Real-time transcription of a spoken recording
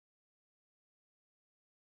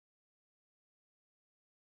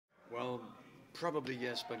Well, probably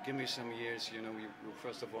yes, but give me some years. You know, we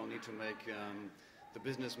first of all need to make the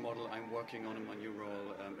business model I'm working on in my new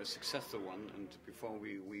role a successful one. And before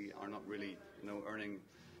we are not really, earning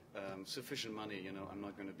sufficient money, I'm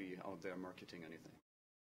not going to be out there marketing anything.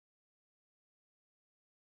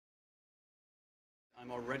 I'm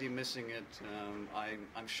already missing it.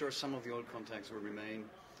 I'm sure some of the old contacts will remain,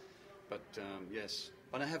 but yes.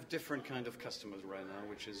 But I have different kind of customers right now,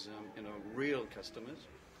 which is real customers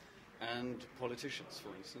and politicians, for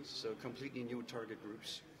instance. So completely new target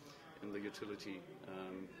groups in the utility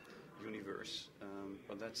universe.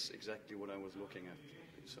 But that's exactly what I was looking at.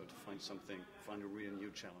 So to find a real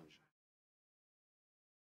new challenge.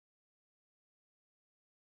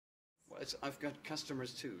 Well, I've got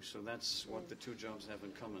customers too, so that's what the two jobs have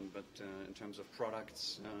in common. But in terms of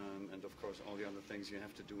products and of course all the other things you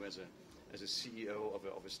have to do as a CEO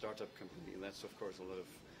of a startup company, that's of course a lot of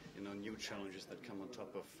new challenges that come on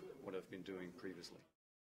top of what I've been doing previously.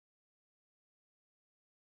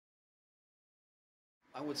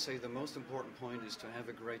 I would say the most important point is to have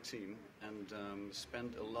a great team and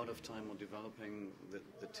spend a lot of time on developing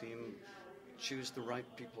the team. Choose the right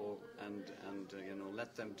people and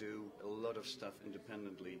let them do a lot of stuff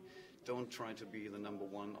independently. Don't try to be the number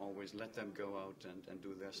one always. Let them go out and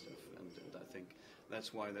do their stuff. And I think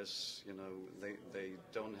that's why they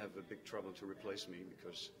don't have a big trouble to replace me,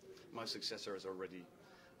 because my successor is already,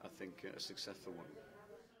 I think, a successful one.